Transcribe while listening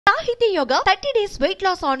సాహితీ yoga 30 days weight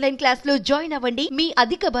loss online class లో join అవ్వండి. మీ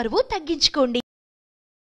అధిక బరువు తగ్గించుకోండి.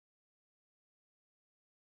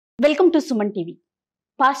 Welcome to Suman TV.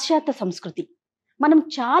 పాశ్చాత్య సంస్కృతి మనం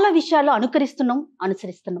చాలా విషయాల్లో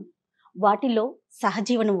అనుసరిస్తున్నాం. వాటిల్లో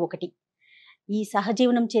సహజీవనం ఒకటి. ఈ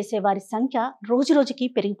సహజీవనం చేసే వారి సంఖ్య రోజు రోజుకి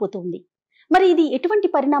పెరిగిపోతుంది. మరి ఇది ఎటువంటి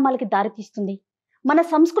పరిణామాలకి దారితీస్తుంది? మన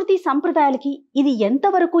సంస్కృతి సంప్రదాయాలకి ఇది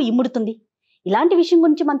ఎంతవరకు ఇముడుతుంది? ఇలాంటి విషయం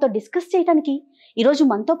గురించి మనతో డిస్కస్ చేయడానికి ఈరోజు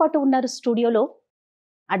మనతో పాటు ఉన్నారు స్టూడియోలో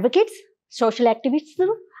అడ్వకేట్స్, సోషల్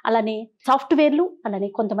యాక్టివిస్టులు, అలానే సాఫ్ట్వేర్లు, అలానే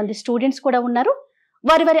కొంతమంది స్టూడెంట్స్ కూడా ఉన్నారు.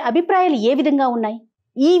 వారి వారి అభిప్రాయాలు ఏ విధంగా ఉన్నాయి,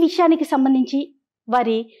 ఈ విషయానికి సంబంధించి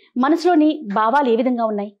వారి మనసులోని భావాలు ఏ విధంగా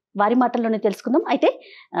ఉన్నాయి, వారి మాటల్లోనే తెలుసుకుందాం. అయితే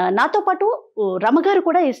నాతో పాటు రమగారు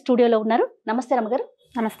కూడా ఈ స్టూడియోలో ఉన్నారు. నమస్తే రమగారు.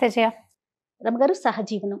 నమస్తే జయ. రమగారు,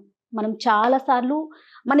 సహజీవనం మనం చాలాసార్లు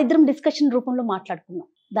మన ఇద్దరం డిస్కషన్ రూపంలో మాట్లాడుకున్నాం.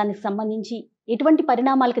 దానికి సంబంధించి ఎటువంటి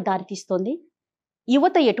పరిణామాలకు దారితీస్తోంది,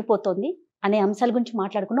 యువత ఎటుపోతోంది అనే అంశాల గురించి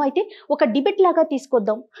మాట్లాడుకున్నాం. అయితే ఒక డిబేట్ లాగా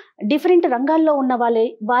తీసుకొద్దాం. డిఫరెంట్ రంగాల్లో ఉన్న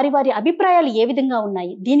వారి వారి అభిప్రాయాలు ఏ విధంగా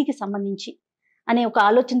ఉన్నాయి దీనికి సంబంధించి అనే ఒక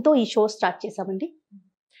ఆలోచనతో ఈ షో స్టార్ట్ చేశామండి.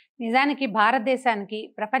 నిజానికి భారతదేశానికి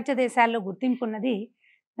ప్రపంచ దేశాల్లో గుర్తింపు ఉన్నది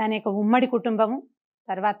దాని యొక్క ఉమ్మడి కుటుంబము,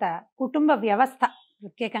 తర్వాత కుటుంబ వ్యవస్థ.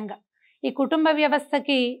 ప్రత్యేకంగా ఈ కుటుంబ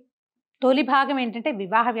వ్యవస్థకి తొలి భాగం ఏంటంటే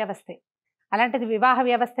వివాహ వ్యవస్థే. అలాంటిది వివాహ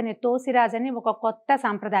వ్యవస్థని తోసిరాజని ఒక కొత్త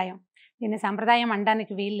సాంప్రదాయం. దీన్ని సాంప్రదాయం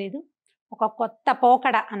అనడానికి వీల్లేదు, ఒక కొత్త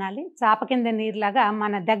పోకడ అనాలి. చాప కింద నీరులాగా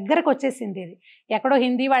మన దగ్గరకు వచ్చేసింది. ఇది ఎక్కడో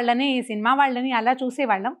హిందీ వాళ్ళని, సినిమా వాళ్ళని అలా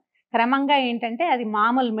చూసేవాళ్ళం. క్రమంగా ఏంటంటే అది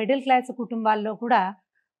మామూలు మిడిల్ క్లాస్ కుటుంబాల్లో కూడా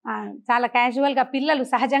చాలా క్యాజువల్గా పిల్లలు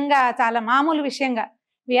సహజంగా చాలా మామూలు విషయంగా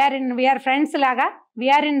వీఆర్ ఫ్రెండ్స్ లాగా,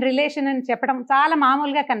 వీఆర్ ఇన్ రిలేషన్ అని చెప్పడం చాలా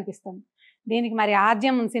మామూలుగా కనిపిస్తుంది. దీనికి మరి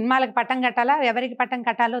ఆద్యం సినిమాలకు పట్టం కట్టాలా, ఎవరికి పట్టం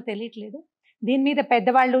కట్టాలో తెలియట్లేదు. దీని మీద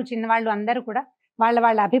పెద్దవాళ్ళు చిన్నవాళ్ళు అందరూ కూడా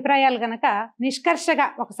వాళ్ళ అభిప్రాయాలు కనుక నిష్కర్షగా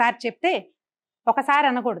ఒకసారి చెప్తే, ఒకసారి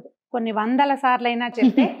అనకూడదు, కొన్ని వందల సార్లైనా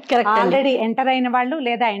చెప్తే ఆల్రెడీ ఎంటర్ అయిన వాళ్ళు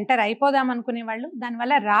లేదా ఎంటర్ అయిపోదాం అనుకునే వాళ్ళు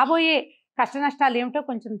దానివల్ల రాబోయే కష్ట నష్టాలు ఏమిటో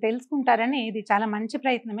కొంచెం తెలుసుకుంటారని ఇది చాలా మంచి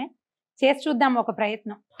ప్రయత్నమే. చేసి చూద్దాం ఒక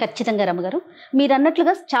ప్రయత్నం. ఖచ్చితంగా రమగారు, మీరు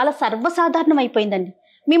అన్నట్లుగా చాలా సర్వసాధారణం అయిపోయిందండి.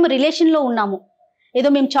 మేము రిలేషన్లో ఉన్నాము, ఏదో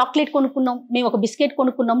మేము చాక్లెట్ కొనుక్కున్నాం, మేము ఒక బిస్కెట్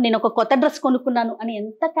కొనుక్కున్నాం, నేను ఒక కొత్త డ్రెస్ కొనుక్కున్నాను అని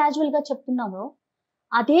ఎంత క్యాజువల్గా చెప్తున్నామో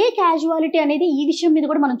అదే క్యాజువాలిటీ అనేది ఈ విషయం మీద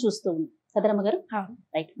కూడా మనం చూస్తూ ఉన్నాం కదా రమగారు.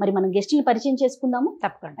 రైట్, మరి మనం గెస్ట్ని పరిచయం చేసుకుందాము.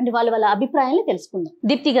 తప్పకుండా. అంటే వాళ్ళ అభిప్రాయాలు తెలుసుకుందాం.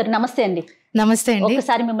 దీప్తి గారు నమస్తే అండి. నమస్తే అండి.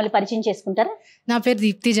 ఒకసారి మిమ్మల్ని పరిచయం చేసుకుంటారా? నా పేరు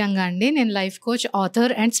దీప్తి జంగా అండి. నేను life coach,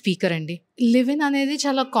 author and speaker అండి. లివ్ ఇన్ అనేది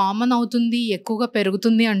చాలా కామన్ అవుతుంది, ఎక్కువగా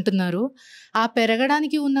పెరుగుతుంది అంటున్నారు. ఆ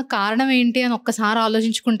పెరగడానికి ఉన్న కారణం ఏంటి అని ఒక్కసారి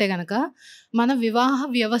ఆలోచించుకుంటే కనుక మన వివాహ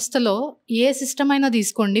వ్యవస్థలో ఏ సిస్టమ్ అయినా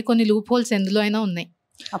తీసుకోండి, కొన్ని లూప్ హోల్స్ ఎందులో అయినా ఉన్నాయి,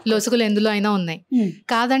 లొసుగులు ఎందులో అయినా ఉన్నాయి.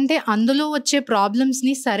 కాదంటే అందులో వచ్చే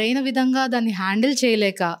ప్రాబ్లమ్స్ని సరైన విధంగా దాన్ని హ్యాండిల్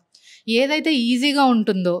చేయలేక ఏదైతే ఈజీగా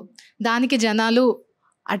ఉంటుందో దానికి జనాలు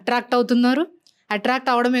అట్రాక్ట్ అవుతున్నారు.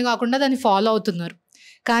 అట్రాక్ట్ అవడమే కాకుండా దాన్ని ఫాలో అవుతున్నారు.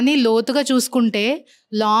 కానీ లోతుగా చూసుకుంటే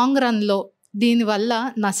లాంగ్ రన్లో దీనివల్ల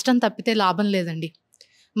నష్టం తప్పితే లాభం లేదండి.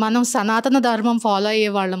 మనం సనాతన ధర్మం ఫాలో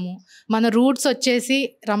అయ్యే వాళ్ళము, మన రూట్స్ వచ్చేసి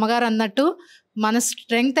రమగారు అన్నట్టు మన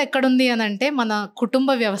స్ట్రెంగ్త్ ఎక్కడుంది అని అంటే మన కుటుంబ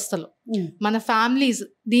వ్యవస్థలో, మన ఫ్యామిలీస్.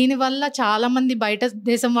 దీనివల్ల చాలామంది బయట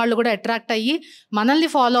దేశం వాళ్ళు కూడా అట్రాక్ట్ అయ్యి మనల్ని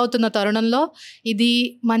ఫాలో అవుతున్న తరుణంలో ఇది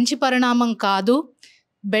మంచి పరిణామం కాదు.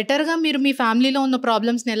 బెటర్గా మీరు మీ ఫ్యామిలీలో ఉన్న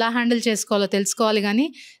ప్రాబ్లమ్స్ని ఎలా హ్యాండిల్ చేసుకోవాలో తెలుసుకోవాలి, కానీ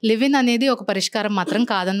లివ్ ఇన్ అనేది ఒక పరిష్కారం మాత్రం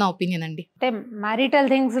కాదన్న ఒపీనియన్ అండి. అంటే మ్యారిటల్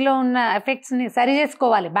థింగ్స్లో ఉన్న ఎఫెక్ట్స్ని సరి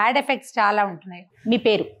చేసుకోవాలి. బ్యాడ్ ఎఫెక్ట్స్ చాలా ఉంటున్నాయి. మీ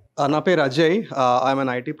పేరు? నా పేరు Ajay. I'm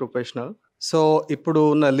an IT professional. So ఇప్పుడు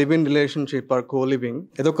ఉన్న live in relationship are co living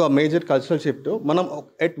ఇదొక మేజర్ కల్చరల్ షిఫ్ట్. మనం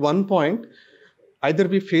at one point either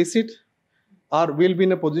we face it or will be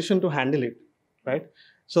in a position to handle it, right?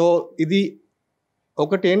 So ఇది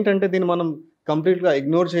ఒకటి ఏంటంటే దీన్ని మనం కంప్లీట్గా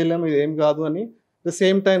ఇగ్నోర్ చేయలేము, ఇది ఏం కాదు అని. ద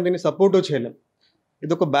సేమ్ టైం దీన్ని సపోర్టు చేయలేం.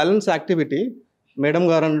 ఇది ఒక బ్యాలెన్స్ యాక్టివిటీ. మేడం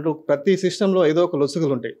గారు అన్నట్టు ప్రతి సిస్టంలో ఏదో ఒక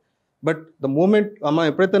లొసుగులు ఉంటాయి. బట్ ద మూమెంట్ మనం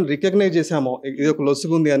ఎప్పుడైతే రికగ్నైజ్ చేసామో ఇది ఒక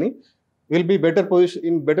లొసుగు ఉంది అని, will be better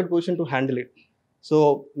position to handle it. So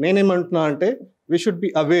నేనేమంటున్నా అంటే we should be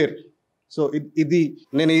aware. So ఇది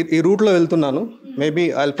నేను ఈ రూట్లో వెళ్తున్నాను, maybe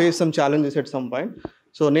I will face some challenges at some point.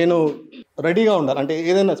 So నేను రెడీగా ఉండాలి, అంటే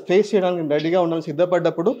ఏదైనా ఫేస్ చేయడానికి రెడీగా ఉండాలని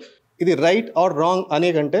సిద్ధపడ్డప్పుడు ఇది రైట్ ఆర్ రాంగ్ అనే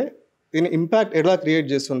కంటే దీని ఇంపాక్ట్ ఎట్లా క్రియేట్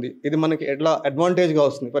చేస్తుంది, ఇది మనకి ఎట్లా అడ్వాంటేజ్గా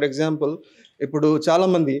వస్తుంది. ఫర్ ఎగ్జాంపుల్ ఇప్పుడు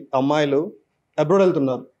చాలామంది అమ్మాయిలు అబ్రాడ్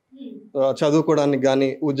వెళ్తున్నారు చదువుకోవడానికి కానీ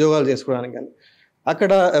ఉద్యోగాలు చేసుకోవడానికి కానీ.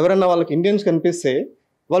 అక్కడ ఎవరైనా వాళ్ళకి ఇండియన్స్ కనిపిస్తే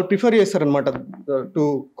వాళ్ళు ప్రిఫర్ చేస్తారనమాట టు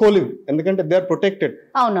కోలివ్, ఎందుకంటే దే ఆర్ ప్రొటెక్టెడ్.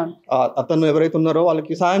 అవునవును, అతను ఎవరైతే ఉన్నారో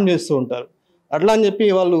వాళ్ళకి సాయం చేస్తూ ఉంటారు. అట్లా అని చెప్పి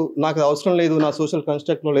వాళ్ళు నాకు అవసరం లేదు, నా సోషల్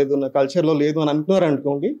కన్స్ట్రక్ట్లో లేదు, నా కల్చర్లో లేదు అని అంటున్నారు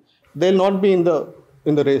అనుకోండి, they will not be in the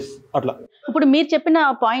in the race అట్లా. ఇప్పుడు మీరు చెప్పిన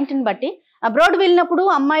పాయింట్ని బట్టి అబ్రాడ్ వెళ్ళినప్పుడు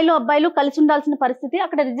అమ్మాయిలు అబ్బాయిలు కలిసి ఉండాల్సిన పరిస్థితి,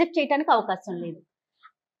 అక్కడ రిజెక్ట్ చేయడానికి అవకాశం లేదు.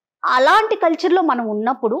 అలాంటి కల్చర్లో మనం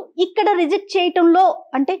ఉన్నప్పుడు ఇక్కడ రిజెక్ట్ చేయటంలో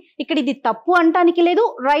అంటే ఇక్కడ ఇది తప్పు అంటానికి లేదు,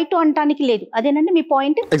 రైట్ అంటానికి లేదు. అదేనండి మీ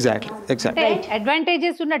పాయింట్? ఎగ్జాక్ట్లీ.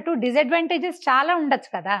 అడ్వాంటేజెస్ ఉన్నట్టు డిసడ్వాంటేజెస్ చాలా ఉండొచ్చు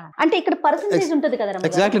కదా. అంటే ఇక్కడ పర్సెంటేజ్ ఉంటుంది కదా.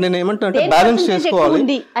 ఎగ్జాక్ట్లీ. నేను ఏమంటే బ్యాలెన్స్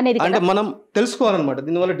చేసుకోవాలి అంటే మనం తెలుసుకోవాలన్నమాట.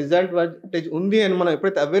 దీనివల్ల డిసడ్వాంటేజ్ ఉంది అని మనం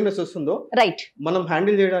ఎప్పుడైతే అవేర్నెస్ వస్తుందో రైట్ మనం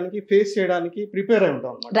హ్యాండిల్ చేయడానికి, ఫేస్ చేయడానికి ప్రిపేర్ అయి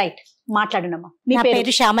ఉంటాం. రైట్, మాట్లాడనమ్మా. నా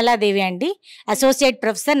పేరు శ్యామలాదేవి అండి, associate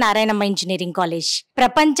professor Narayanamma engineering college.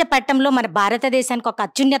 ప్రపంచ పట్టంలో మన భారతదేశానికి ఒక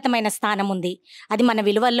అత్యున్నతమైన స్థానం ఉంది. అది మన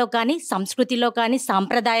విలువల్లో కానీ, సంస్కృతిలో కానీ,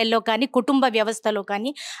 సాంప్రదాయాల్లో కానీ, కుటుంబ వ్యవస్థలో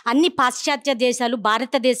కానీ అన్ని పాశ్చాత్య దేశాలు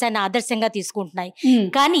భారతదేశాన్ని ఆదర్శంగా తీసుకుంటున్నాయి.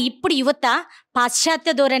 కానీ ఇప్పుడు యువత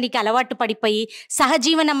పాశ్చాత్య ధోరణికి అలవాటు పడిపోయి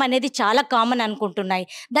సహజీవనం అనేది చాలా కామన్ అనుకుంటున్నాయి.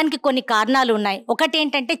 దానికి కొన్ని కారణాలు ఉన్నాయి. ఒకటి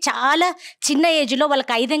ఏంటంటే చాలా చిన్న ఏజ్లో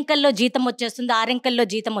వాళ్ళకి 5 అంకెల్లో జీతం వచ్చేస్తుంది, 6 అంకెల్లో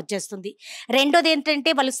జీతం వచ్చేస్తుంది. రెండోది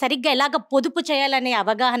ఏంటంటే వాళ్ళు సరిగ్గా ఎలాగ పొదుపు చేయాలనే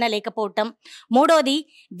అవగాహన లేకపోవటం. మూడోది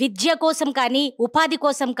విద్య కోసం కానీ, ఉపాధి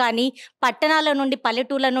కోసం కానీ పట్టణాల నుండి,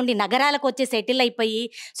 పల్లెటూళ్ళ నుండి నగరాలకు వచ్చి సెటిల్ అయిపోయి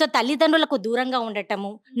సో తల్లిదండ్రులకు దూరంగా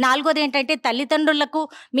ఉండటము. నాలుగోది ఏంటంటే తల్లిదండ్రులకు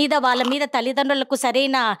మీద వాళ్ళ మీద తల్లిదండ్రులకు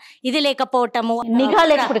సరైన ఇది లేకపోవటం,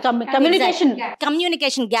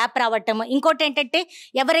 కమ్యూనికేషన్ గ్యాప్ రావటము. ఇంకోటి ఏంటంటే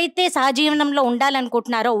ఎవరైతే సహజీవనంలో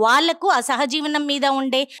ఉండాలనుకుంటున్నారో వాళ్లకు ఆ సహజీవనం మీద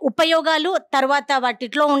ఉండే ఉపయోగాలు, తర్వాత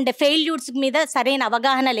వాటిలో ఉండే ఫెయిల్యూర్స్ మీద సరైన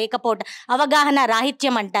అవగాహన లేకపోవటం, అవగాహన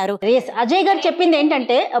రాహిత్యం అంటారు. అజయ్ గారు చెప్పింది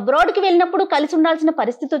ఏంటంటే అబ్రాడ్ కి వెళ్ళినప్పుడు కలిసి ఉండాల్సిన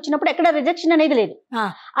పరిస్థితి వచ్చినప్పుడు ఎక్కడ రిజెక్షన్ అనేది లేదు.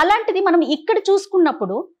 అలాంటిది మనం ఇక్కడ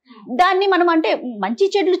చూసుకున్నప్పుడు దాన్ని మనం అంటే మంచి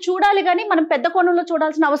చెడులు చూడాలి కానీ మనం పెద్ద కోణంలో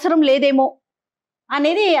చూడాల్సిన అవసరం లేదేమో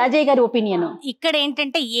అనేది అజయ్ గారి ఒపీనియన్. ఇక్కడ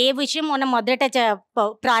ఏంటంటే ఏ విషయం మనం మొదట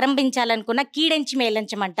ప్రారంభించాలనుకున్నా కీడెంచి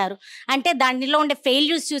మేలించమంటారు. అంటే దానిలో ఉండే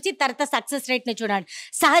ఫెయిల్యూర్స్ చూసి తర్వాత సక్సెస్ రేట్ని చూడండి.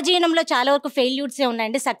 సహజీవనంలో చాలా వరకు ఫెయిల్యూర్సే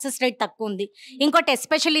ఉన్నాయండి, సక్సెస్ రేట్ తక్కువ ఉంది. ఇంకోటి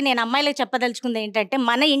ఎస్పెషల్లీ నేను అమ్మాయిలకు చెప్పదలుచుకుంది ఏంటంటే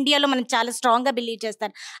మన ఇండియాలో మనం చాలా స్ట్రాంగ్గా బిలీవ్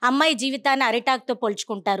చేస్తారు. అమ్మాయి జీవితాన్ని అరిటాక్తో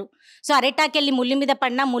పోల్చుకుంటారు. సో అరిటాక్ వెళ్ళి ముళ్ళు మీద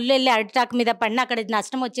పడినా, ముళ్ళు వెళ్ళి అరిటాక్ మీద పడినా అక్కడ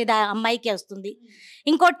నష్టం వచ్చేది ఆ అమ్మాయికి వస్తుంది.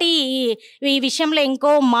 ఇంకోటి ఈ విషయంలో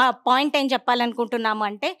ఇంకో పాయింట్ ఏం చెప్పాలనుకుంటున్నాను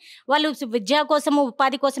అంటే వాళ్ళు విద్య కోసము,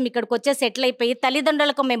 ఉపాధి కోసం ఇక్కడికి వచ్చే సెటిల్ అయిపోయి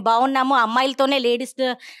తల్లిదండ్రులకు మేము బాగున్నాము, అమ్మాయిలతోనే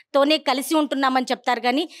లేడీస్తోనే కలిసి ఉంటున్నామని చెప్తారు.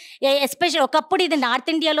 కానీ ఎస్పెషల్ ఒకప్పుడు ఇది నార్త్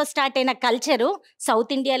ఇండియాలో స్టార్ట్ అయిన కల్చరు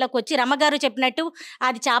సౌత్ ఇండియాలోకి వచ్చి రమగారు చెప్పినట్టు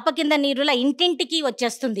అది చాప కింద నీరులా ఇంటింటికి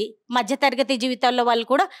వచ్చేస్తుంది. మధ్యతరగతి జీవితాల్లో వాళ్ళు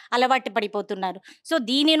కూడా అలవాటు పడిపోతున్నారు. సో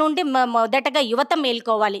దీని నుండి మొదటగా యువత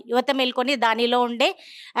మేల్కోవాలి. యువత మేల్కొని దానిలో ఉండే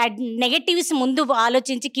నెగటివ్స్ ముందు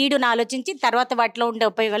ఆలోచించి, కీడును ఆలోచించి తర్వాత వాటిలో ఉండే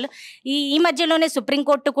ఉపయోగాలు. ఈ మధ్యలోనే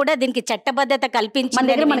సుప్రీంకోర్టు కూడా దీనికి చట్టబద్ధత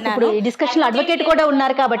కల్పించింది. డిస్కషన్ అడ్వకేట్ కూడా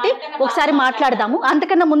ఉన్నారు కాబట్టి ఒకసారి మాట్లాడదాము.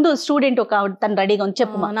 అంతకన్నా ముందు స్టూడెంట్ ఒక తను రెడీగా ఉంది,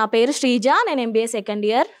 చెప్పు. నా పేరు శ్రీజ, నేను MBA సెకండ్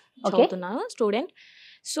ఇయర్ చదువుతున్నాను, స్టూడెంట్.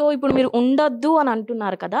 సో ఇప్పుడు మీరు ఉండొద్దు అని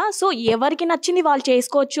అంటున్నారు కదా, సో ఎవరికి నచ్చింది వాళ్ళు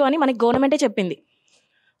చేసుకోవచ్చు అని మనకి గవర్నమెంటే చెప్పింది.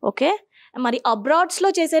 ఓకే, మరి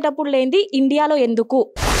అబ్రాడ్స్లో చేసేటప్పుడు లేనిది ఇండియాలో ఎందుకు?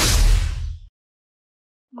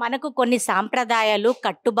 మనకు కొన్ని సాంప్రదాయాలు,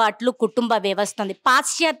 కట్టుబాట్లు, కుటుంబ వ్యవస్థ ఉంది.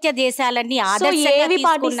 పాశ్చాత్య దేశాలన్నీ ఏవి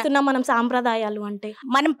పాటిస్తున్నాం మనం? సాంప్రదాయాలు అంటే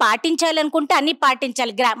మనం పాటించాలనుకుంటే అన్ని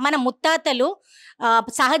పాటించాలి. మన ముత్తాతలు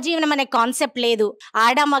సహజీవనం అనే కాన్సెప్ట్ లేదు.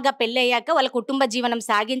 ఆడమగ పెళ్ళయ్యాక వాళ్ళ కుటుంబ జీవనం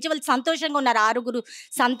సాగించి వాళ్ళు సంతోషంగా ఉన్నారు. 6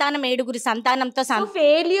 సంతానం, 7 సంతానంతో.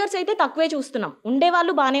 ఫెయిల్యూర్స్ అయితే తక్కువే చూస్తున్నాం,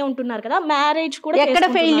 ఉండేవాళ్ళు బానే ఉంటున్నారు కదా. మ్యారేజ్ కూడా ఎక్కడ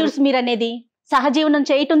ఫెయిల్యూర్స్ మీరు అనేది? సహజీవనం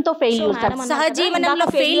చేయటంతో ఫెయిల్యూర్స్, సహజీవనంలో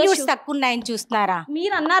ఫెయిల్యూర్స్ తక్కువ ఉన్నాయని చూస్తున్నారా?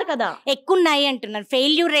 మీరు అన్నారు కదా ఎక్కువ ఉన్నాయి అంటున్నారు.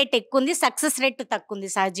 ఫెయిల్యూర్ రేట్ ఎక్కువ ఉంది, సక్సెస్ రేట్ తక్కువ ఉంది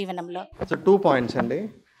సహజీవనంలో. 2 పాయింట్స్ అండి.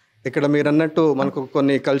 ఇక్కడ మీరు అన్నట్టు మనకు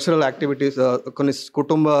కొన్ని కల్చరల్ యాక్టివిటీస్, కొన్ని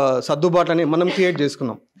కుటుంబ సర్దుబాట్లని మనం క్రియేట్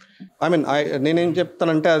చేసుకున్నాం. నేనేం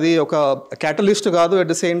చెప్తానంటే అది ఒక క్యాటలిస్ట్ కాదు,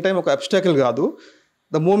 అట్ ద సేమ్ టైం ఒక అబ్స్టాకిల్ కాదు.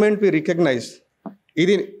 ద మూమెంట్ వి రికగ్నైజ్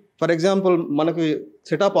ఇది, ఫర్ ఎగ్జాంపుల్ మనకు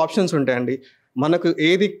సెట్ ఆఫ్ ఆప్షన్స్ ఉంటాయండి. మనకు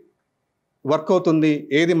ఏది వర్క్ అవుతుంది,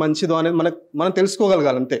 ఏది మంచిదో అనేది మనం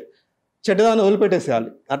తెలుసుకోగలగాలి. అంతే, చెడ్డదాన్ని వదిలిపెట్టేసేయాలి.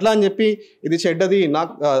 అట్లా అని చెప్పి ఇది చెడ్డది,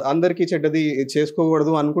 నాకు అందరికీ చెడ్డది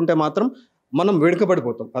చేసుకోకూడదు అనుకుంటే మాత్రం మనం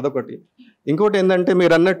వెనుకబడిపోతాం. అదొకటి. ఇంకోటి ఏంటంటే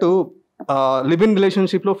మీరు అన్నట్టు లివ్ ఇన్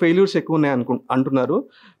రిలేషన్షిప్లో ఫెయిల్యూర్స్ ఎక్కువ ఉన్నాయి అంటున్నారు.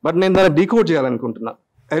 బట్ నేను దాన్ని డీకోడ్ చేయాలనుకుంటున్నా.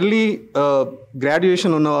 ఎర్లీ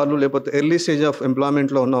గ్రాడ్యుయేషన్ ఉన్నవాళ్ళు, లేకపోతే ఎర్లీ స్టేజ్ ఆఫ్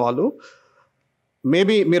ఎంప్లాయ్మెంట్లో ఉన్నవాళ్ళు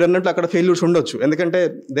మేబీ మీరు అన్నట్లు అక్కడ ఫెయిల్యూర్స్ ఉండొచ్చు. ఎందుకంటే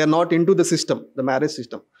they are not in to the system, the marriage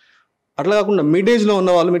system. అట్లా కాకుండా మిడ్ ఏజ్లో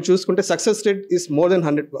ఉన్న వాళ్ళు మీరు చూసుకుంటే success rate is more than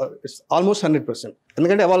 100, almost 100%.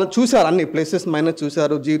 ఎందుకంటే వాళ్ళు చూసారు, అన్ని ప్లేసెస్ మైనస్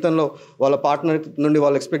చూసారు. జీవితంలో వాళ్ళ పార్ట్నర్ నుండి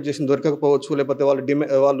వాళ్ళు ఎక్స్పెక్ట్ చేసిన దొరకకపోవచ్చు, లేకపోతే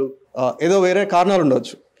వాళ్ళు ఏదో వేరే కారణాలు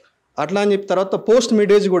ఉండవచ్చు. అట్లా అని చెప్పి తర్వాత పోస్ట్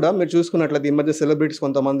మిడ్ ఏజ్ కూడా మీరు చూసుకున్నట్లయితే ఈ మధ్య సెలబ్రిటీస్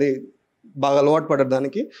కొంతమంది బాగా అలవాటు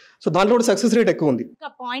పడడానికి. సో దాంట్లో కూడా సక్సెస్ రేట్ ఎక్కువ ఉంది.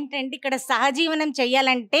 ఒక పాయింట్ అండి, ఇక్కడ సహజీవనం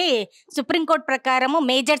చేయాలంటే సుప్రీంకోర్టు ప్రకారము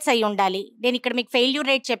మేజర్స్ అయి ఉండాలి. నేను ఇక్కడ మీకు ఫెయిల్యూర్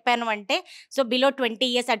రేట్ చెప్పాను అంటే, సో బిలో 20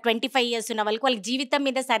 years ఆ 25 years ఉన్న వాళ్ళకి జీవితం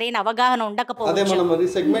మీద సరైన అవగాహన అదే ఉండకపోవచ్చు. మనం అది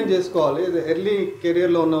సెగ్మెంట్ చేసుకోవాలి. ఎర్లీ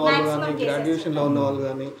కెరియర్ లో ఉన్న వాళ్ళు కానీ, గ్రాడ్యుయేషన్ లో ఉన్న వాళ్ళు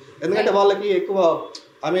కానీ, ఎందుకంటే వాళ్ళకి ఎక్కువ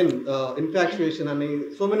ఇన్ఫాక్చుయేషన్ అని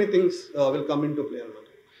so many things will come in to play అన్నమాట.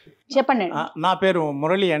 చెప్పండి. నా పేరు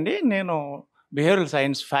మురళి అండి. నేను బిహేవియరల్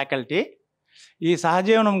సైన్స్ ఫ్యాకల్టీ. ఈ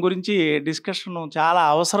సహజీవనం గురించి డిస్కషన్ చాలా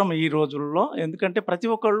అవసరం ఈ రోజుల్లో. ఎందుకంటే ప్రతి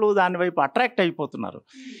ఒక్కళ్ళు దాని వైపు అట్రాక్ట్ అయిపోతున్నారు.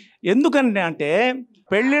 ఎందుకంటే అంటే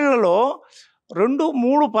పెళ్ళిళ్ళలో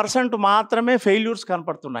 2-3% మాత్రమే ఫెయిల్యూర్స్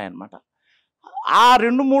కనపడుతున్నాయి అన్నమాట. ఆ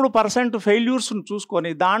 2-3% ఫెయిల్యూర్స్ను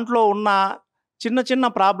చూసుకొని దాంట్లో ఉన్న చిన్న చిన్న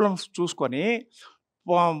ప్రాబ్లమ్స్ చూసుకొని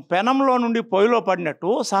పెనంలో నుండి పొయ్యిలో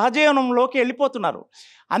పడినట్టు సహజీవనంలోకి వెళ్ళిపోతున్నారు.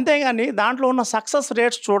 అంతేగాని దాంట్లో ఉన్న సక్సెస్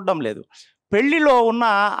రేట్స్ చూడడం లేదు. పెళ్ళిలో ఉన్న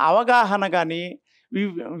అవగాహన కానీ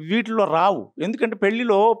వీటిలో రావు. ఎందుకంటే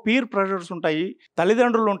పెళ్ళిలో పీర్ ప్రెషర్స్ ఉంటాయి,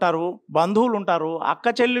 తల్లిదండ్రులు ఉంటారు, బంధువులు ఉంటారు, అక్క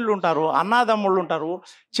చెల్లెళ్ళు ఉంటారు, అన్నాదమ్ముళ్ళు ఉంటారు.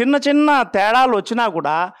 చిన్న చిన్న తేడాలు వచ్చినా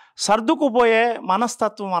కూడా సర్దుకుపోయే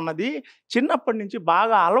మనస్తత్వం అన్నది చిన్నప్పటి నుంచి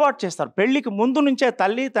బాగా అలవాటు చేస్తారు. పెళ్ళికి ముందు నుంచే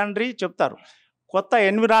తల్లి తండ్రి చెప్తారు, కొత్త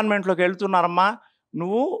ఎన్విరాన్మెంట్లోకి వెళ్తున్నారమ్మా,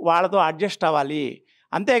 నువ్వు వాళ్ళతో అడ్జస్ట్ అవ్వాలి.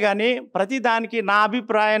 అంతేగాని ప్రతిదానికి నా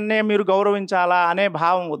అభిప్రాయాన్నే మీరు గౌరవించాలా అనే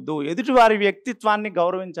భావం వద్దు. ఎదుటివారి వ్యక్తిత్వాన్ని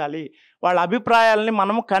గౌరవించాలి, వాళ్ళ అభిప్రాయాలని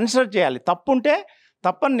మనము కన్సిడర్ చేయాలి. తప్పుంటే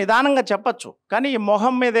తప్పని నిదానంగా చెప్పచ్చు, కానీ ఈ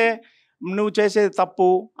మొహం మీదే నువ్వు చేసేది తప్పు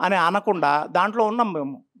అని అనకుండా దాంట్లో ఉన్న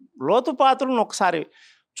లోతుపాతులను ఒకసారి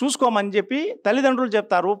చూసుకోమని చెప్పి తల్లిదండ్రులు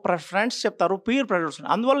చెప్తారు, ఫ్రెండ్స్ చెప్తారు, పీర్ ప్రెషర్స్.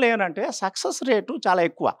 అందువల్ల ఏంటంటే సక్సెస్ రేటు చాలా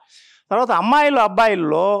ఎక్కువ. తర్వాత అమ్మాయిలు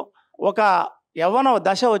అబ్బాయిల్లో ఒక యవ్వన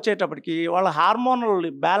దశ వచ్చేటప్పటికి వాళ్ళ హార్మోనల్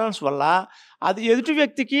బ్యాలెన్స్ వల్ల అది ఎదుటి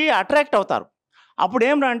వ్యక్తికి అట్రాక్ట్ అవుతారు. అప్పుడు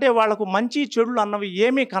ఏమిటంటే వాళ్ళకు మంచి చెడులు అన్నవి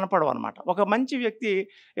ఏమీ కనపడవు అనమాట. ఒక మంచి వ్యక్తి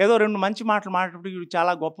ఏదో 2 మంచి మాటలు మాట్లాడేటప్పుడు వీడు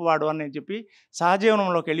చాలా గొప్పవాడు అని చెప్పి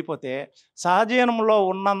సహజీవనంలోకి వెళ్ళిపోతే, సహజీవనంలో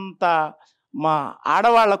ఉన్నంత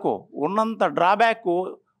ఆడవాళ్లకు ఉన్నంత డ్రాబ్యాక్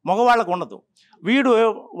మగవాళ్ళకు ఉండదు.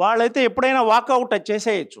 వాళ్ళైతే ఎప్పుడైనా వాకౌట్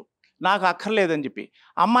చేసేయచ్చు, నాకు అక్కర్లేదని చెప్పి.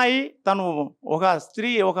 అమ్మాయి తను ఒక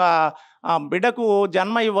స్త్రీ ఒక బిడ్డకు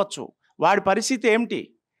జన్మ ఇవ్వచ్చు, వాడి పరిస్థితి ఏమిటి,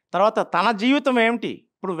 తర్వాత తన జీవితం ఏమిటి.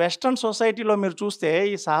 ఇప్పుడు వెస్ట్రన్ సొసైటీలో మీరు చూస్తే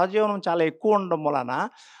ఈ సహజీవనం చాలా ఎక్కువ ఉండడం వలన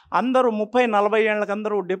అందరూ 30-40 ఏళ్ళకి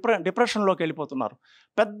అందరూ డిప్రెషన్లోకి వెళ్ళిపోతున్నారు.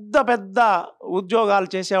 పెద్ద పెద్ద ఉద్యోగాలు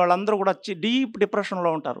చేసే వాళ్ళందరూ కూడా డీప్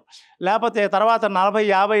డిప్రెషన్లో ఉంటారు. లేకపోతే తర్వాత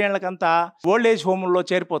 40-50 ఏళ్ళకంతా ఓల్డ్ ఏజ్ హోముల్లో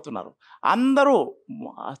చేరిపోతున్నారు. అందరూ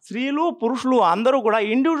స్త్రీలు పురుషులు అందరూ కూడా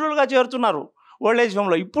ఇండివిజువల్గా చేరుతున్నారు ఓల్డ్ ఏజ్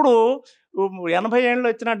హోమ్లో. ఇప్పుడు 80 ఏళ్ళు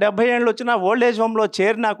వచ్చినా 70 ఏళ్ళు వచ్చినా ఓల్డ్ ఏజ్ హోమ్లో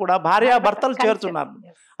చేరినా కూడా భార్యాభర్తలు చేరుతున్నారు.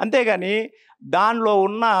 అంతేగాని దానిలో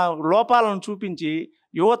ఉన్న లోపాలను చూపించి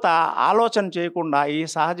యువత ఆలోచన చేయకుండా ఈ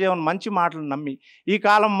సహజీవనం మంచి మాటలు నమ్మి ఈ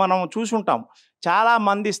కాలం మనం చూసుంటాం.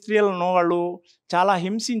 చాలామంది స్త్రీలను వాళ్ళు చాలా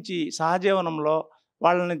హింసించి సహజీవనంలో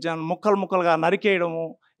వాళ్ళని ముక్కలు ముక్కలుగా నరికేయడము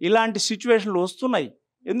ఇలాంటి సిచ్యువేషన్లు వస్తున్నాయి.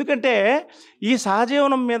 ఎందుకంటే ఈ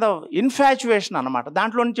సహజీవనం మీద ఇన్ఫాచ్యుయేషన్ అన్నమాట,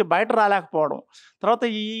 దాంట్లో నుంచి బయట రాలేకపోవడం. తర్వాత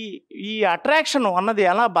ఈ అట్రాక్షన్ అన్నది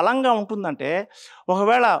ఎలా బలంగా ఉంటుందంటే,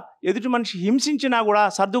 ఒకవేళ ఎదుటి మనిషి హింసించినా కూడా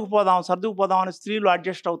సర్దుకుపోదాం అని స్త్రీలు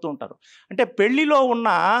అడ్జస్ట్ అవుతూ ఉంటారు. అంటే పెళ్లిలో ఉన్న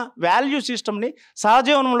వాల్యూ సిస్టమ్ని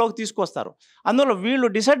సహజీవనంలోకి తీసుకొస్తారు. అందువల్ల వీళ్ళు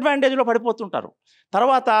డిసడ్వాంటేజ్లో పడిపోతుంటారు.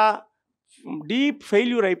 తర్వాత డీప్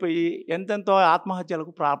ఫెయిల్యూర్ అయిపోయి ఎంతెంతో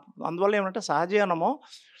ఆత్మహత్యలకు అందువల్ల ఏమంటే సహజీవనము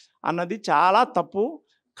అన్నది చాలా తప్పు.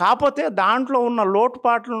 కాకపోతే దాంట్లో ఉన్న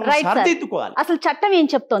లోటుపాట్లను సరిదిద్దుకోవాలి. అసలు చట్టం ఏం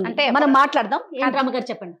చెప్తోంది అంటే మనం మాట్లాడదాం. రామగారు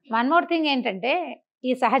చెప్పండి. వన్ మోర్ థింగ్ ఏంటంటే,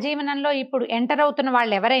 ఈ సహజీవనంలో ఇప్పుడు ఎంటర్ అవుతున్న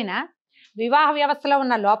వాళ్ళు ఎవరైనా వివాహ వ్యవస్థలో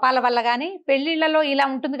ఉన్న లోపాల వల్ల కానీ, పెళ్లిళ్లలో ఇలా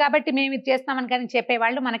ఉంటుంది కాబట్టి మేము ఇది చేస్తామని కానీ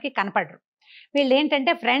చెప్పేవాళ్ళు మనకి కనపడరు. వీళ్ళు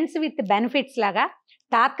ఏంటంటే ఫ్రెండ్స్ విత్ బెనిఫిట్స్ లాగా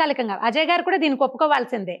తాత్కాలికంగా, అజయ్ గారు కూడా దీనికి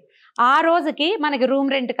ఒప్పుకోవాల్సిందే, ఆ రోజుకి మనకి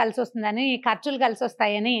రూమ్ రెంట్ కలిసి వస్తుందని, ఖర్చులు కలిసి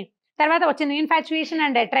వస్తాయని, తర్వాత వచ్చిన ఇన్ఫాచ్యుయేషన్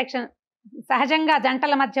అండ్ అట్రాక్షన్ సహజంగా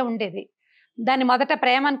జంటల మధ్య ఉండేది. దాన్ని మొదట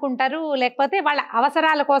ప్రేమ అనుకుంటారు, లేకపోతే వాళ్ళ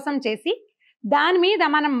అవసరాల కోసం చేసి దాని మీద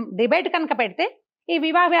మనం డిబేట్ కనుక పెడితే ఈ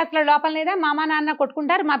వివాహ వ్యవస్థల లోపల లేదా మామ నాన్న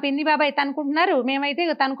కొట్టుకుంటారు, మా పిన్ని బాబాయ్ తనుకుంటున్నారు, మేమైతే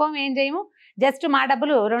తనుకోము, ఏం చేయము, జస్ట్ మా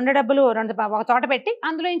డబ్బులు ఒక చోట పెట్టి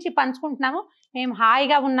అందులో నుంచి పంచుకుంటున్నాము, మేము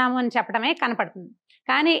హాయిగా ఉన్నాము అని చెప్పడమే కనపడుతుంది.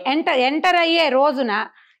 కానీ ఎంటర్ అయ్యే రోజున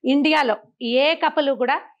ఇండియాలో ఏ కపులు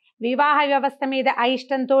కూడా వివాహ వ్యవస్థ మీద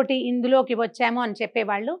అయిష్టంతో ఇందులోకి వచ్చాము అని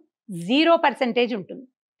చెప్పేవాళ్ళు 0% ఉంటుంది.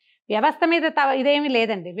 వ్యవస్థ మీద ఇదేమీ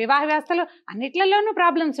లేదండి. వివాహ వ్యవస్థలో అన్నిట్లలోనూ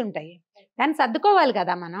ప్రాబ్లమ్స్ ఉంటాయి, కానీ సర్దుకోవాలి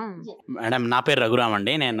కదా మనం. మేడం, నా పేరు రఘురామ్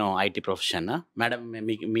అండి, నేను ఐటీ ప్రొఫెషన్. మేడం,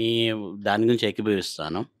 మీ దాని గురించి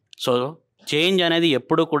ఏకీభవిస్తాను. సో చేంజ్ అనేది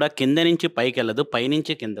ఎప్పుడు కూడా కింద నుంచి పైకి వెళ్ళదు,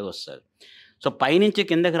 పైనుంచి కిందకు వస్తుంది. సో పైనుంచి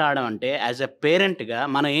కిందకి రావడం అంటే యాజ్ ఎ పేరెంట్గా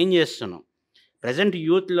మనం ఏం చేస్తున్నాం? ప్రజెంట్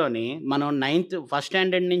యూత్లోని మనం 9th ఫస్ట్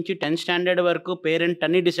స్టాండర్డ్ నుంచి 10th స్టాండర్డ్ వరకు పేరెంట్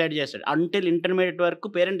అన్ని డిసైడ్ చేస్తాడు. అంటిల్ ఇంటర్మీడియట్ వరకు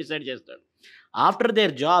పేరెంట్ డిసైడ్ చేస్తాడు. ఆఫ్టర్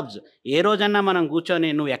దేర్ జాబ్స్ ఏ రోజన్నా మనం కూర్చొని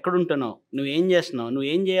నువ్వు ఎక్కడుంటున్నావు, నువ్వు ఏం చేస్తున్నావు, నువ్వు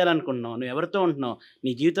ఏం చేయాలనుకుంటున్నావు, నువ్వు ఎవరితో ఉంటున్నావు,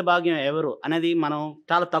 నీ జీవిత భాగ్యం ఎవరు అనేది మనం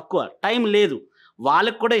చాలా తక్కువ, టైం లేదు,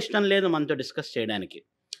 వాళ్ళకి కూడా ఇష్టం లేదు మనతో డిస్కస్ చేయడానికి.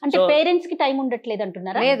 అంటే పేరెంట్స్ కి టైం ఉండట్లేదు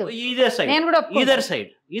అంటున్నారా? లేదు,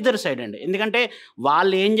 ఈదర్ సైడ్ అండి. ఎందుకంటే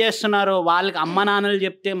వాళ్ళు ఏం చేస్తున్నారో, వాళ్ళకి అమ్మ నాన్నలు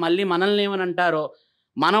చెప్తే మళ్ళీ మనల్ని ఏమని అంటారో,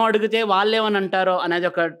 మనం అడిగితే వాళ్ళు ఏమని అంటారో అనేది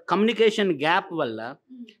ఒక కమ్యూనికేషన్ గ్యాప్ వల్ల.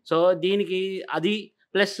 సో దీనికి అది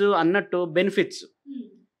ప్లస్ అన్నట్టు బెనిఫిట్స్,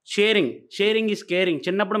 షేరింగ్ ఈజ్ కేరింగ్.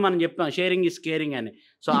 చిన్నప్పుడు మనం చెప్తాం షేరింగ్ ఈజ్ కేరింగ్ అని.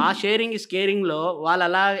 సో ఆ షేరింగ్ ఈజ్ కేరింగ్లో వాళ్ళు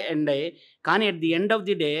అలా ఎండ్ అయ్యి, కానీ at the end of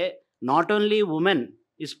the day not only women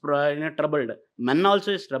is troubled, men also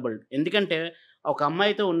is troubled. ఎందుకంటే ఒక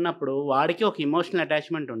అమ్మాయితో ఉన్నప్పుడు వాడికి ఒక ఇమోషనల్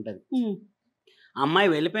అటాచ్మెంట్ ఉంటుంది. అమ్మాయి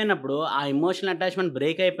వెళ్ళిపోయినప్పుడు ఆ ఇమోషనల్ అటాచ్మెంట్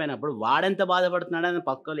బ్రేక్ అయిపోయినప్పుడు వాడెంత బాధపడుతున్నాడు అని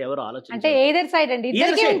పక్కలు ఎవరు ఆలోచించారు. అదే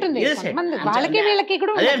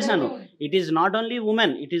అంటున్నాను, it is not only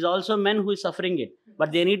women, it is also men who is suffering it,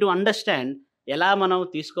 but they need to understand ఎలా మనం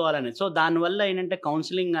తీసుకోవాలని. సో దానివల్ల ఏంటంటే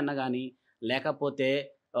కౌన్సిలింగ్ అన్న కానీ లేకపోతే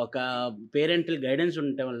ఒక పేరెంటల్ గైడెన్స్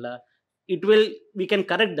ఉండటం వల్ల we can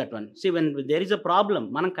correct that one. See, when there is a problem,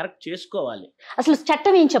 మనం కరెక్ట్ చేసుకోవాలి. అసలు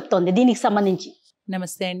చట్టం ఏం చెప్తోంది దీనికి సంబంధించి?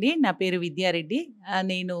 నమస్తే అండి, నా పేరు విద్యారెడ్డి,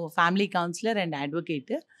 నేను ఫ్యామిలీ కౌన్సిలర్ అండ్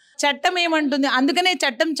అడ్వకేట్. చట్టం ఏమంటుంది, అందుకనే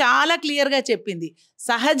చట్టం చాలా క్లియర్గా చెప్పింది,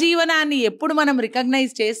 సహజీవనాన్ని ఎప్పుడు మనం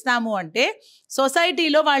రికగ్నైజ్ చేస్తాము అంటే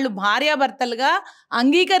సొసైటీలో వాళ్ళు భార్యాభర్తలుగా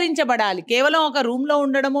అంగీకరించబడాలి. కేవలం ఒక రూమ్లో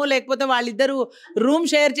ఉండడమో లేకపోతే వాళ్ళిద్దరూ రూమ్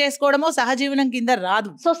షేర్ చేసుకోవడమో సహజీవనం కింద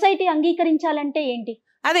రాదు. సొసైటీ అంగీకరించాలంటే ఏంటి?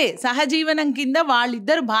 అదే సహజీవనం కింద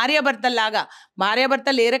వాళ్ళిద్దరు భార్యాభర్తల్లాగా,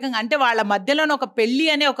 భార్యాభర్తలు ఏ రకంగా అంటే వాళ్ళ మధ్యలోనే ఒక పెళ్లి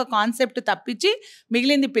అనే ఒక కాన్సెప్ట్ తప్పించి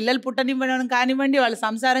మిగిలింది పిల్లలు పుట్టనివ్వడం కానివ్వండి, వాళ్ళ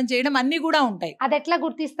సంసారం చేయడం అన్నీ కూడా ఉంటాయి. అది ఎట్లా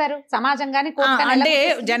గుర్తిస్తారు సమాజంగానే? అంటే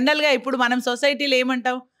జనరల్ గా ఇప్పుడు మనం సొసైటీలో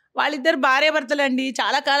ఏమంటాం, వాళ్ళిద్దరు భార్యాభర్తలు అండి,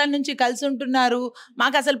 చాలా కాలం నుంచి కలిసి ఉంటున్నారు,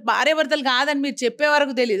 మాకు అసలు భార్యాభర్తలు కాదని మీరు చెప్పే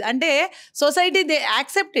వరకు తెలియదు. అంటే సొసైటీ దే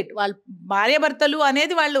యాక్సెప్ట్ ఇట్, వాళ్ళు భార్యాభర్తలు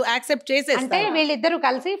అనేది వాళ్ళు యాక్సెప్ట్ చేసేస్తారు. వీళ్ళిద్దరూ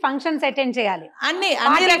కలిసి ఫంక్షన్స్ అటెండ్ చేయాలి, అన్ని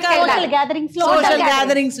రకాల సోషల్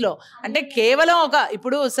గ్యాదరింగ్స్ లో. అంటే కేవలం ఒక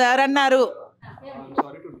ఇప్పుడు సార్ అన్నారు,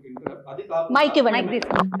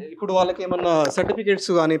 ఇప్పుడు వాళ్ళకి ఏమన్నా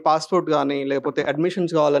సర్టిఫికేట్స్ కానీ పాస్పోర్ట్ కానీ లేకపోతే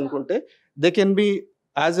అడ్మిషన్స్ కావాలనుకుంటే they can be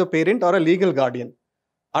as a parent are a legal Guardian.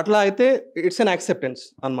 అట్లా అయితే ఇట్స్ అన్ యాక్సెప్టెన్స్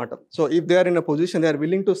అనమాట. So if they are in a position they are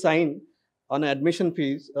willing to sign on admission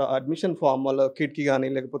fees, admission form, వాళ్ళ కిడ్కి కానీ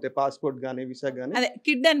లేకపోతే passport కానీ visa కానీ. అదే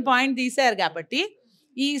kid అని పాయింట్ తీశారు కాబట్టి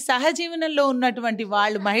ఈ సహజీవనంలో ఉన్నటువంటి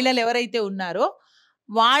వాళ్ళు మహిళలు ఎవరైతే ఉన్నారో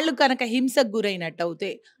వాళ్ళు కనుక హింసకు గురైనట్టు అవుతే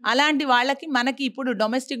అలాంటి వాళ్ళకి మనకి ఇప్పుడు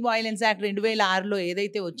డొమెస్టిక్ వయలెన్స్ యాక్ట్ 2006లో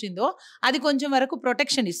ఏదైతే వచ్చిందో అది కొంచెం వరకు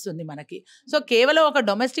ప్రొటెక్షన్ ఇస్తుంది మనకి. సో కేవలం ఒక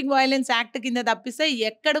డొమెస్టిక్ వయలెన్స్ యాక్ట్ కింద తప్పిస్తే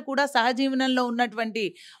ఎక్కడ కూడా సహజీవనంలో ఉన్నటువంటి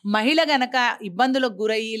మహిళ గనక ఇబ్బందులకు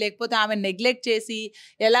గురయ్యి లేకపోతే ఆమె నెగ్లెక్ట్ చేసి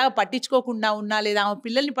ఎలా పట్టించుకోకుండా ఉన్నా లేదా ఆమె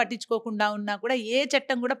పిల్లల్ని పట్టించుకోకుండా ఉన్నా కూడా ఏ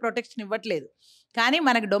చట్టం కూడా ప్రొటెక్షన్ ఇవ్వట్లేదు. కానీ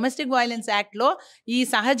మనకు డొమెస్టిక్ వయలెన్స్ యాక్ట్లో ఈ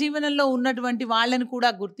సహజీవనంలో ఉన్నటువంటి వాళ్ళని కూడా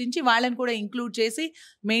గుర్తించి వాళ్ళని కూడా ఇంక్లూడ్ చేసి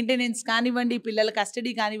మెయింటెనెన్స్ కానివ్వండి, పిల్లల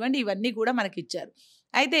కస్టడీ కానివ్వండి, ఇవన్నీ కూడా మనకి ఇచ్చారు.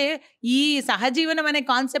 అయితే ఈ సహజీవనం అనే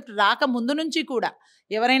కాన్సెప్ట్ రాక ముందు నుంచి కూడా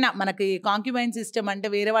ఎవరైనా మనకి కాంక్యుబైన్ సిస్టమ్ అంటే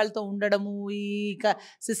వేరే వాళ్ళతో ఉండడము, ఈ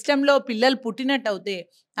సిస్టంలో పిల్లలు పుట్టినట్టు అవుతే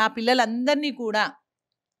ఆ పిల్లలందరినీ కూడా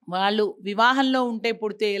వాళ్ళు వివాహంలో ఉంటే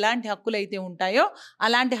పుడితే ఎలాంటి హక్కులు అయితే ఉంటాయో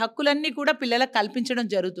అలాంటి హక్కులన్నీ కూడా పిల్లలకు కల్పించడం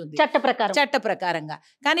జరుగుతుంది చట్ట ప్రకారంగా.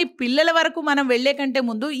 కానీ పిల్లల వరకు మనం వెళ్లే కంటే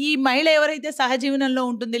ముందు ఈ మహిళ ఎవరైతే సహజీవనంలో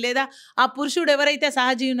ఉంటుంది లేదా ఆ పురుషుడు ఎవరైతే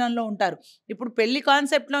సహజీవనంలో ఉంటారు, ఇప్పుడు పెళ్లి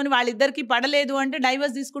కాన్సెప్ట్లోని వాళ్ళిద్దరికి పడలేదు అంటే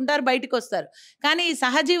డైవర్స్ తీసుకుంటారు, బయటకు వస్తారు. కానీ ఈ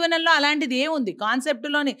సహజీవనంలో అలాంటిది ఏముంది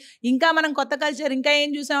కాన్సెప్ట్లోని? ఇంకా మనం కొత్త కల్చర్ ఇంకా ఏం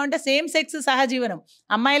చూసామంటే సేమ్ సెక్స్ సహజీవనం,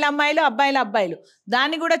 అమ్మాయిలు అమ్మాయిలు అబ్బాయిలు అబ్బాయిలు,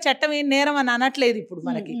 దాన్ని కూడా చట్టం ఏం నేరం అని అనట్లేదు ఇప్పుడు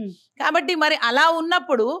మనకి. కాబట్టి మరి అలా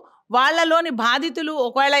ఉన్నప్పుడు వాళ్ళలోని బాధితులు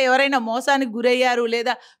ఒకవేళ ఎవరైనా మోసానికి గురయ్యారు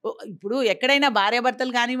లేదా ఇప్పుడు ఎక్కడైనా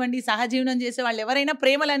భార్యాభర్తలు కానివ్వండి సహజీవనం చేసే వాళ్ళు ఎవరైనా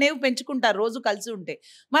ప్రేమలు అనేవి పెంచుకుంటారు రోజు కలిసి ఉంటే.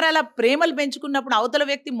 మరి అలా ప్రేమలు పెంచుకున్నప్పుడు అవతల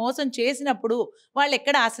వ్యక్తి మోసం చేసినప్పుడు వాళ్ళు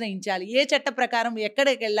ఎక్కడ ఆశ్రయించాలి, ఏ చట్ట ప్రకారం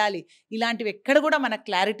ఎక్కడికి వెళ్ళాలి, ఇలాంటివి ఎక్కడ కూడా మనకు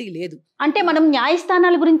క్లారిటీ లేదు. అంటే మనం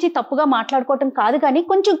న్యాయస్థానాల గురించి తప్పుగా మాట్లాడుకోవటం కాదు, కానీ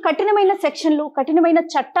కొంచెం కఠినమైన సెక్షన్లు కఠినమైన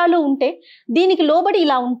చట్టాలు ఉంటే దీనికి లోబడి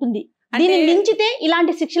ఇలా ఉంటుంది. దీన్ని మించితే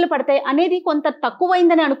ఇలాంటి శిక్షలు పడతాయి అనేది కొంత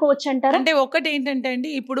తక్కువైందని అనుకోవచ్చు అంటారు. అంటే ఒకటి ఏంటంటే అండి,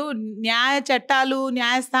 ఇప్పుడు న్యాయ చట్టాలు,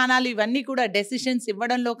 న్యాయస్థానాలు ఇవన్నీ కూడా డెసిషన్స్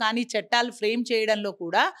ఇవ్వడంలో కానీ, చట్టాలు ఫ్రేమ్ చేయడంలో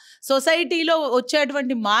కూడా సొసైటీలో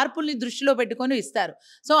వచ్చేటువంటి మార్పుల్ని దృష్టిలో పెట్టుకొని ఇస్తారు.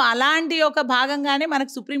 సో అలాంటి ఒక భాగంగానే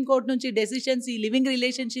మనకు సుప్రీంకోర్టు నుంచి డెసిషన్స్ ఈ లివింగ్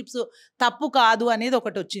రిలేషన్షిప్స్ తప్పు కాదు అనేది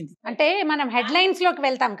ఒకటి వచ్చింది. అంటే మనం హెడ్లైన్స్ లోకి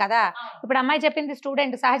వెళ్తాం కదా, ఇప్పుడు అమ్మాయి చెప్పింది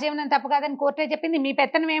స్టూడెంట్ సహజీవనం తప్పు కాదని కోర్టే చెప్పింది, మీ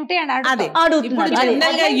పెత్తనం ఏమిటి అని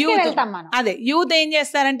అదే యూత్ ఏం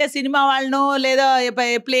చేస్తారంటే సినిమా వాళ్ళనో లేదా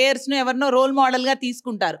ప్లేయర్స్ ను ఎవరినో రోల్ మోడల్ గా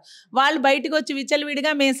తీసుకుంటారు. వాళ్ళు బయటకు వచ్చి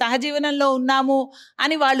విచ్చలవిడిగా మేము సహజీవనంలో ఉన్నాము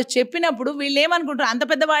అని వాళ్ళు చెప్పినప్పుడు వీళ్ళు ఏమనుకుంటారు, అంత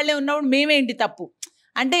పెద్ద వాళ్ళే ఉన్నప్పుడు మేమేంటి తప్పు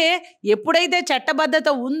అంటే, ఎప్పుడైతే చట్టబద్ధత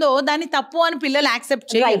ఉందో దాన్ని తప్పు అని పిల్లలు యాక్సెప్ట్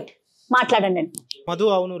చేయాలి. మాట్లాడండి. మధు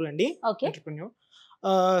అవునూరు అండి,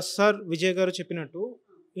 సార్ విజయ్ గారు చెప్పినట్టు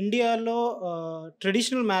ఇండియాలో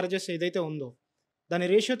ట్రెడిషనల్ మ్యారేజెస్ ఏదైతే ఉందో దాని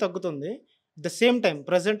రేషియో తగ్గుతుంది. The same time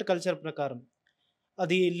present culture ప్రకారం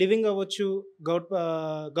అది లివింగ్ అవ్వచ్చు,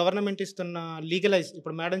 గవర్నమెంట్ ఇస్తున్న లీగలైజ్,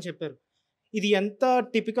 ఇప్పుడు మేడం చెప్పారు, ఇది ఎంత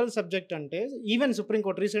టిపికల్ సబ్జెక్ట్ అంటే ఈవెన్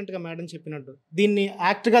సుప్రీంకోర్టు రీసెంట్గా మేడం చెప్పినట్టు దీన్ని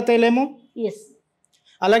యాక్ట్గా తేలేము,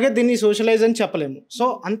 అలాగే దీన్ని సోషలైజ్ అని చెప్పలేము. సో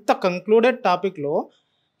అంత కంక్లూడెడ్ టాపిక్లో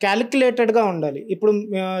క్యాలిక్యులేటెడ్గా ఉండాలి. ఇప్పుడు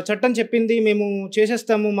చట్టం చెప్పింది మేము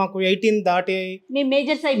చేసేస్తాము, మాకు 18 దాటి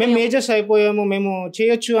మేము మేజర్స్ అయిపోయాము, మేము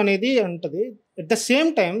చేయొచ్చు అనేది ఉంటుంది. ఎట్ ద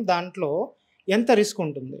సేమ్ టైం దాంట్లో ఎంత రిస్క్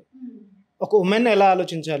ఉంటుంది, ఒక ఉమెన్ ఎలా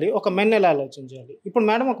ఆలోచించాలి, ఒక మెన్ ఎలా ఆలోచించాలి. ఇప్పుడు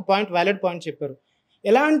మేడం ఒక వ్యాలిడ్ పాయింట్ చెప్పారు,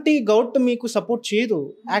 ఎలాంటి గౌట్ మీకు సపోర్ట్ చేయదు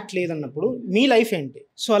యాక్ట్ లేదన్నప్పుడు మీ లైఫ్ ఏంటి.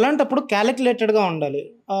 సో అలాంటప్పుడు క్యాలిక్యులేటెడ్గా ఉండాలి.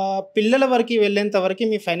 పిల్లల వరకు వెళ్ళేంత వరకు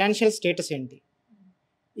మీ ఫైనాన్షియల్ స్టేటస్ ఏంటి,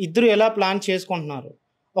 ఇద్దరు ఎలా ప్లాన్ చేసుకుంటున్నారు.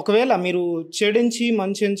 ఒకవేళ మీరు చెడించి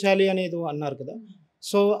మంచించాలి అనేది అన్నారు కదా,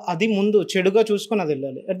 సో అది ముందు చెడుగా చూసుకొని అది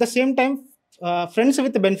వెళ్ళాలి. At the same time friends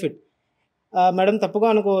with benefit, madam తప్పుగా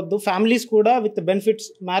అనుకోవద్దు, ఫ్యామిలీస్ కూడా విత్ బెనిఫిట్స్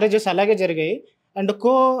మ్యారేజెస్ అలాగే జరిగాయి. అండ్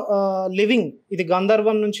లివింగ్ ఇది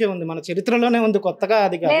గాంధర్వం నుంచే ఉంది, మన చరిత్రలోనే ఉంది, కొత్తగా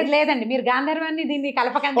అది లేదండి. మీరు గాంధర్వాన్ని దీన్ని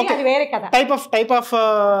కలపకండి, అది వేరే కదా. టైప్ ఆఫ్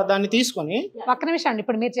దాన్ని తీసుకొని ఒక్క నిమిషం అండి.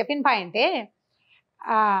 ఇప్పుడు మీరు చెప్పిన పాయింటే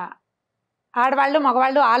ఆడవాళ్ళు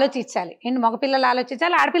మగవాళ్ళు ఆలోచించాలి, మగపిల్లలు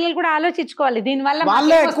ఆలోచించాలి, ఆడపిల్లలు కూడా ఆలోచించుకోవాలి.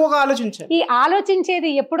 దీనివల్ల ఎక్కువగా ఆలోచించాలి. ఈ ఆలోచించేది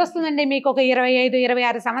ఎప్పుడు వస్తుందండి, మీకు ఒక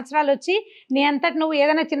 25-26 సంవత్సరాలు వచ్చి నీ అంతటి నువ్వు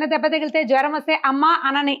ఏదైనా చిన్న దెబ్బ తగిలితే జ్వరం వస్తే అమ్మా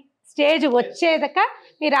అనని స్టేజ్ వచ్చేదాకా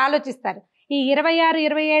మీరు ఆలోచిస్తారు. ఈ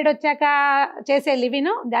 26-27 వచ్చాక చేసే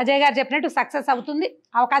లివిన్ అజయ్ గారు చెప్పినట్టు సక్సెస్ అవుతుంది,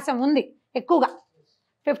 అవకాశం ఉంది, ఎక్కువగా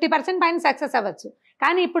 50% పైన సక్సెస్ అవ్వచ్చు.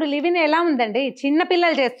 కానీ ఇప్పుడు లివిన్ ఎలా ఉందండి, చిన్న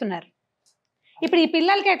పిల్లలు చేస్తున్నారు. ఇప్పుడు ఈ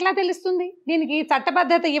పిల్లలకి ఎట్లా తెలుస్తుంది? దీనికి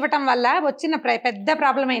చట్టబద్ధత ఇవ్వటం వల్ల వచ్చిన పెద్ద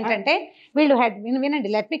ప్రాబ్లం ఏంటంటే వీళ్ళు వినండి,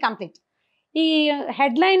 లెట్ మీ కంప్లీట్. ఈ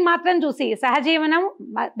హెడ్లైన్ మాత్రం చూసి సహజీవనం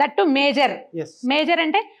దట్టు మేజర్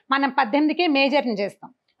అంటే మనం 18కే మేజర్ని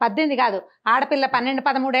చేస్తాం. 18 కాదు, ఆడపిల్ల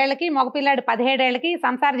 12-13 ఏళ్ళకి, మగపిల్లాడు 17 ఏళ్ళకి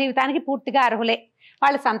సంసార జీవితానికి పూర్తిగా అర్హులే.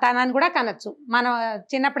 వాళ్ళు సంతానాన్ని కూడా కనొచ్చు. మనం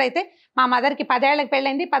చిన్నప్పుడైతే మా మదర్కి 10 ఏళ్ళకి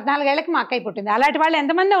పెళ్ళైంది, 14 ఏళ్ళకి మా అక్కయ్య పుట్టింది, అలాంటి వాళ్ళు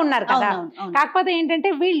ఎంతమంది ఉన్నారు కదా. కాకపోతే ఏంటంటే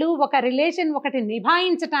వీళ్ళు ఒక రిలేషన్ ఒకటి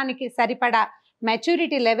నిభాయించడానికి సరిపడా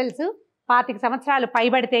మెచ్యూరిటీ లెవెల్స్ 25 సంవత్సరాలు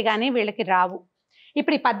పైబడితే గానీ వీళ్ళకి రావు.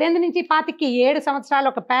 ఇప్పుడు ఈ 18 నుంచి 25కి 7 సంవత్సరాలు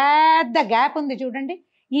ఒక పెద్ద గ్యాప్ ఉంది చూడండి.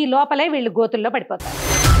 ఈ లోపలే వీళ్ళు గోతుల్లో పడిపోతారు.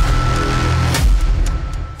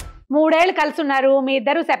 3 ఏళ్ళు కలిసి ఉన్నారు, మీ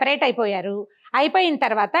ఇద్దరు సెపరేట్ అయిపోయారు. అయిపోయిన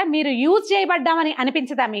తర్వాత మీరు యూజ్ చేయబడ్డామని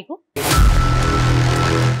అనిపించదా మీకు?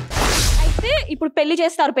 అయితే ఇప్పుడు పెళ్లి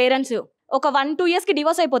చేస్తారు పేరెంట్స్, ఒక 1-2 ఇయర్స్కి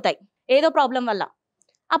డివోర్స్ అయిపోతాయి ఏదో ప్రాబ్లం వల్ల.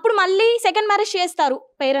 అప్పుడు మళ్ళీ సెకండ్ మ్యారేజ్ చేస్తారు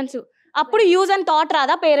పేరెంట్స్. అప్పుడు యూజ్ అండ్ థాట్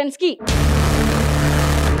రాదా పేరెంట్స్కి?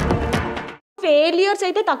 ఫెయిల్యూర్స్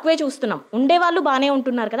అయితే తక్కువే చూస్తున్నాం, ఉండేవాళ్ళు బాగానే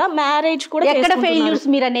ఉంటున్నారు కదా. మ్యారేజ్ కూడా ఎక్కడ ఫెయిల్యూర్స్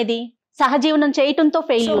మీరు అనేది? సహజీవనం చేయటంతో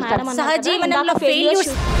ఫెయిల్యూర్స్. సహజీవనంలో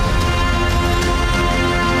ఫెయిల్యూర్స్